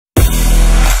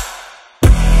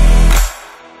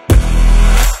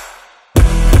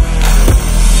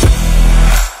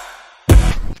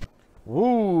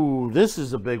this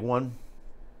is a big one.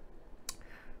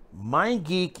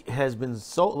 MindGeek has been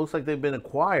sold. Looks like they've been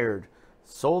acquired,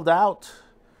 sold out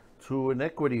to an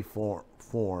equity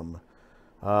form.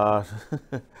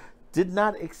 Did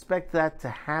not expect that to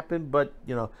happen, but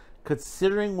you know,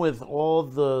 considering with all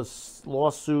the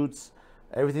lawsuits,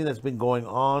 everything that's been going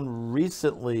on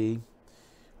recently,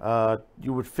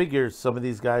 you would figure some of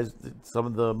these guys, some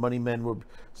of the money men, would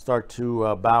start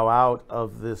to bow out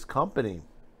of this company.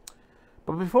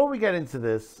 But before we get into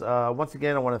this, once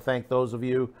again, I want to thank those of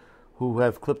you who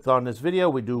have clicked on this video.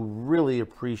 We do really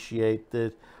appreciate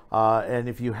it. And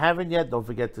if you haven't yet, don't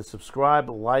forget to subscribe,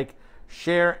 like,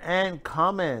 share, and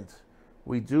comment.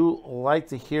 We do like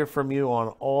to hear from you on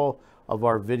all of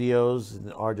our videos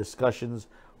and our discussions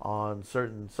on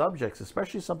certain subjects,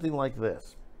 especially something like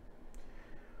this.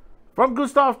 From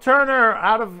Gustav Turner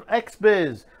out of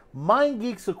XBiz,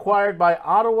 MindGeek's acquired by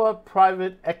Ottawa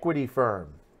private equity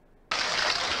firm.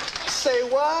 Say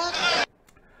what?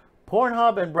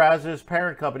 PORNHUB and Brazzers'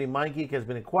 parent company, MindGeek, has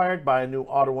been acquired by a new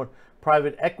Ottawa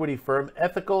private equity firm,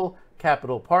 Ethical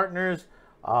Capital Partners.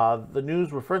 The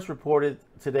news were first reported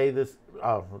today, this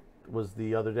was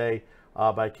the other day,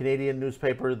 by Canadian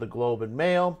newspaper, The Globe and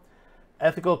Mail.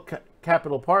 Ethical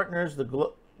Capital Partners, the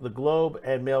Globe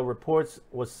and Mail reports,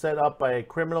 was set up by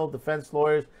criminal defense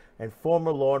lawyers and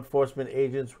former law enforcement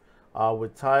agents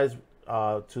with ties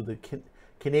to the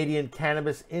Canadian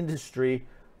cannabis industry,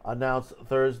 announced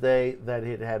Thursday that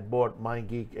it had bought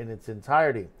MindGeek in its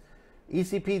entirety.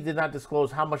 ECP did not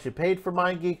disclose how much it paid for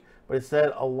MindGeek, but it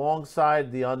said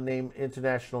alongside the unnamed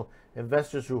international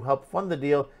investors who helped fund the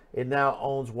deal, it now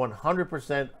owns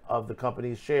 100% of the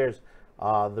company's shares,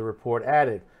 the report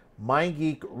added.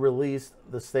 MindGeek released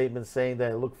the statement saying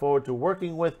that it looked forward to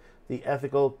working with the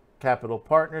Ethical Capital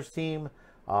Partners team.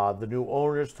 The new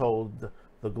owners told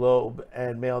the Globe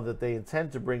and Mail that they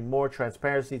intend to bring more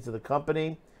transparency to the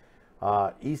company.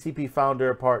 ECP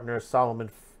founder partner Solomon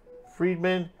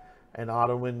Friedman, an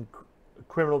Ottawan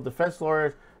criminal defense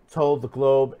lawyer, told the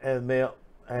Globe and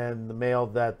the Mail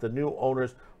that the new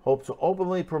owners hope to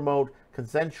openly promote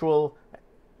consensual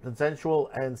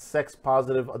and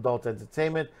sex-positive adult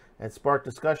entertainment and spark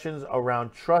discussions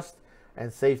around trust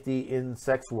and safety in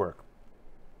sex work.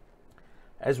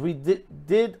 As we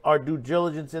did our due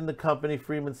diligence in the company,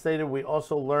 Freeman stated, we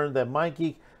also learned that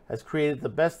MindGeek has created the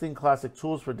best-in-class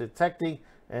tools for detecting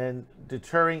and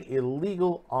deterring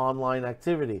illegal online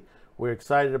activity. We're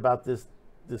excited about this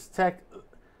tech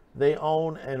they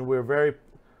own, and we're very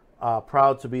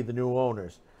proud to be the new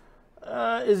owners.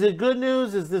 Is it good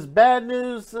news? Is this bad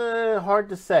news? Hard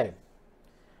to say.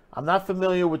 I'm not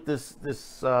familiar with this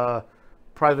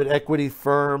private equity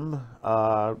firm.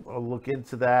 I'll look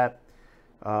into that.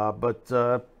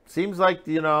 But seems like,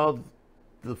 you know,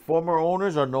 the former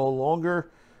owners are no longer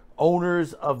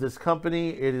owners of this company.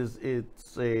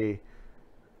 It's a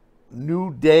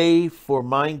new day for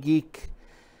MindGeek,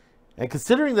 and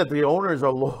considering that the owners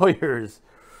are lawyers,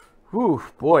 whew,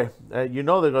 boy, you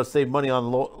know they're going to save money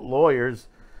on lawyers,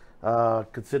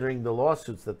 considering the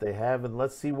lawsuits that they have. And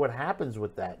let's see what happens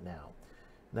with that now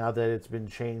that it's been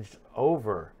changed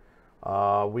over.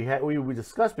 We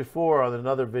discussed before on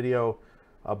another video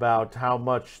about how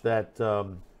much that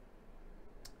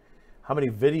how many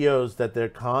videos that they're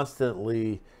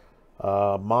constantly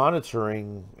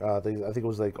monitoring. I think it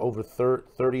was like over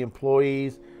 30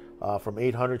 employees, from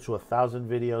 800 to 1,000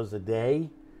 videos a day.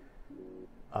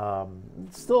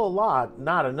 It's still a lot,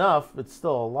 not enough, it's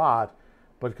still a lot,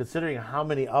 but considering how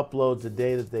many uploads a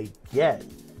day that they get,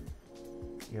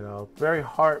 you know, very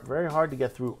hard to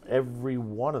get through every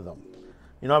one of them.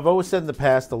 You know, I've always said in the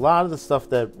past, a lot of the stuff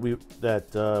that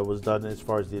was done as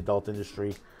far as the adult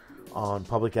industry on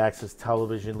public access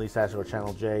television, Lee Sasso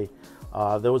Channel J,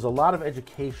 there was a lot of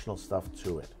educational stuff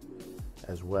to it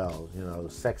as well. You know,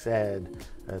 sex ed,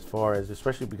 as far as,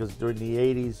 especially because during the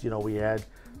 80s, you know, we had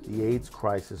the AIDS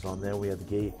crisis on there. We had the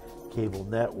gay cable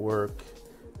network,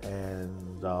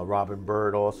 and Robin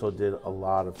Bird also did a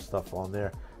lot of stuff on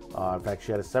there. In fact,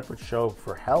 she had a separate show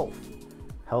for health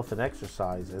and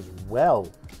exercise as well,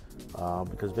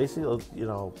 because basically, you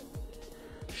know,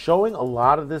 showing a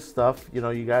lot of this stuff, you know,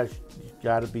 you guys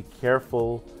got to be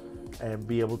careful and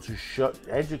be able to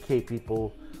educate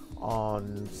people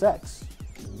on sex,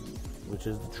 which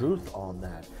is the truth on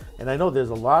that. And I know there's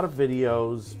a lot of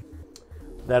videos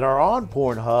that are on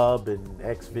PornHub and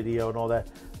Xvideo and all that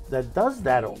does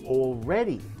that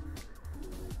already.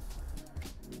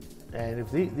 And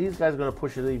if these guys are going to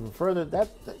push it even further,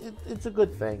 it's a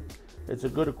good thing. It's a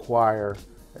good acquire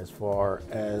as far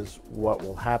as what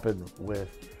will happen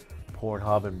with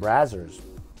PornHub and Brazzers.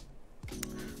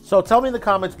 So tell me in the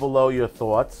comments below your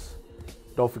thoughts.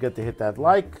 Don't forget to hit that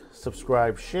like,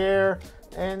 subscribe, share,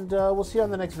 and we'll see you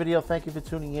on the next video. Thank you for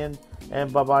tuning in,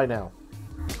 and bye-bye now.